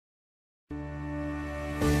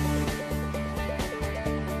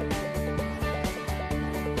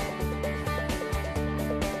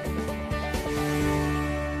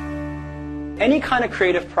any kind of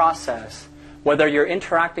creative process, whether you're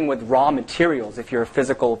interacting with raw materials, if you're a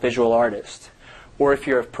physical visual artist, or if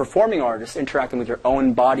you're a performing artist interacting with your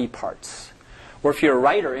own body parts, or if you're a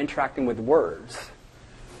writer interacting with words,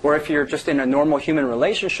 or if you're just in a normal human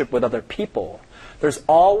relationship with other people, there's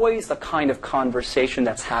always a kind of conversation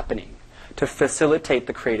that's happening to facilitate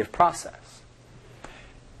the creative process.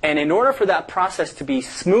 And in order for that process to be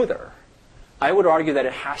smoother, I would argue that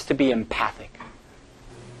it has to be empathic.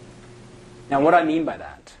 Now, what do I mean by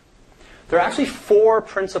that? There are actually 4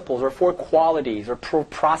 principles or 4 qualities or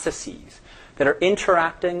processes that are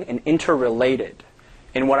interacting and interrelated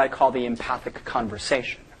in what I call the empathic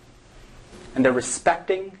conversation. And they're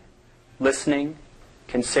respecting, listening,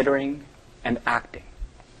 considering, and acting.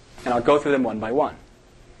 And I'll go through them one by one.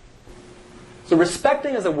 So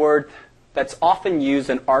respecting is a word that's often used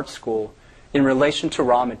in art school in relation to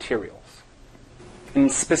raw materials.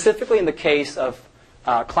 And specifically in the case of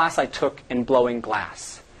a class I took in blowing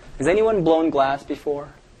glass. Has anyone blown glass before?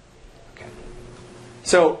 Okay.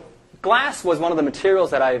 So glass was one of the materials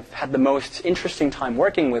that I've had the most interesting time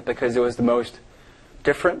working with because it was the most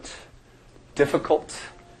different, difficult,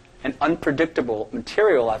 and unpredictable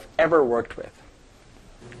material I've ever worked with.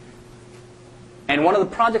 And one of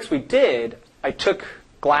the projects we did, I took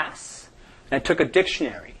glass and I took a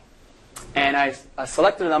dictionary and I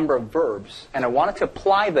selected a number of verbs and I wanted to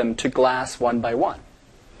apply them to glass one by one.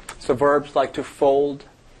 So verbs like to fold,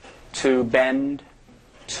 to bend,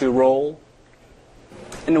 to roll.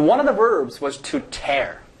 And one of the verbs was to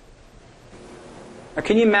tear. Now,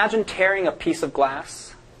 can you imagine tearing a piece of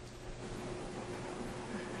glass?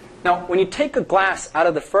 Now, when you take a glass out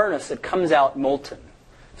of the furnace, it comes out molten.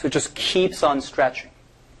 So it just keeps on stretching.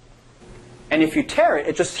 And if you tear it,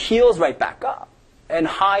 it just heals right back up and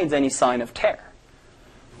hides any sign of tear.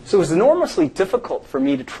 So it was enormously difficult for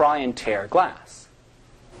me to try and tear glass.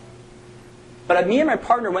 But me and my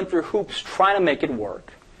partner went through hoops trying to make it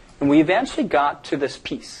work. And we eventually got to this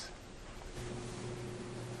piece.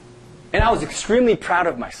 And I was extremely proud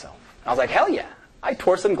of myself. I was like, hell yeah, I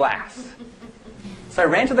tore some glass. So I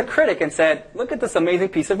ran to the critic and said, look at this amazing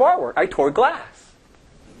piece of artwork. I tore glass.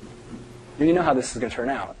 And you know how this is going to turn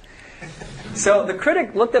out. So the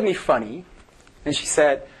critic looked at me funny, and she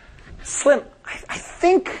said, Slim, I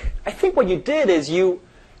think what you did is you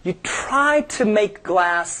tried to make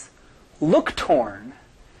glass look torn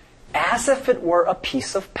as if it were a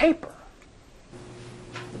piece of paper.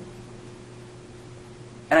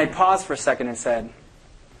 And I paused for a second and said,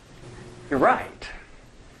 you're right.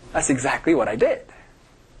 That's exactly what I did.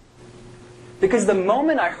 Because the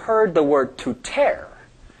moment I heard the word to tear,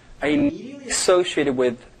 I immediately associated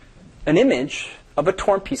with an image of a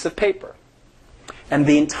torn piece of paper. And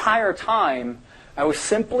the entire time, I was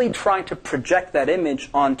simply trying to project that image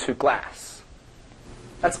onto glass.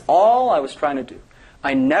 That's all I was trying to do.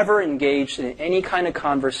 I never engaged in any kind of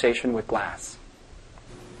conversation with glass.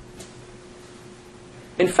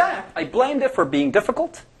 In fact, I blamed it for being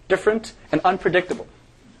difficult, different, and unpredictable.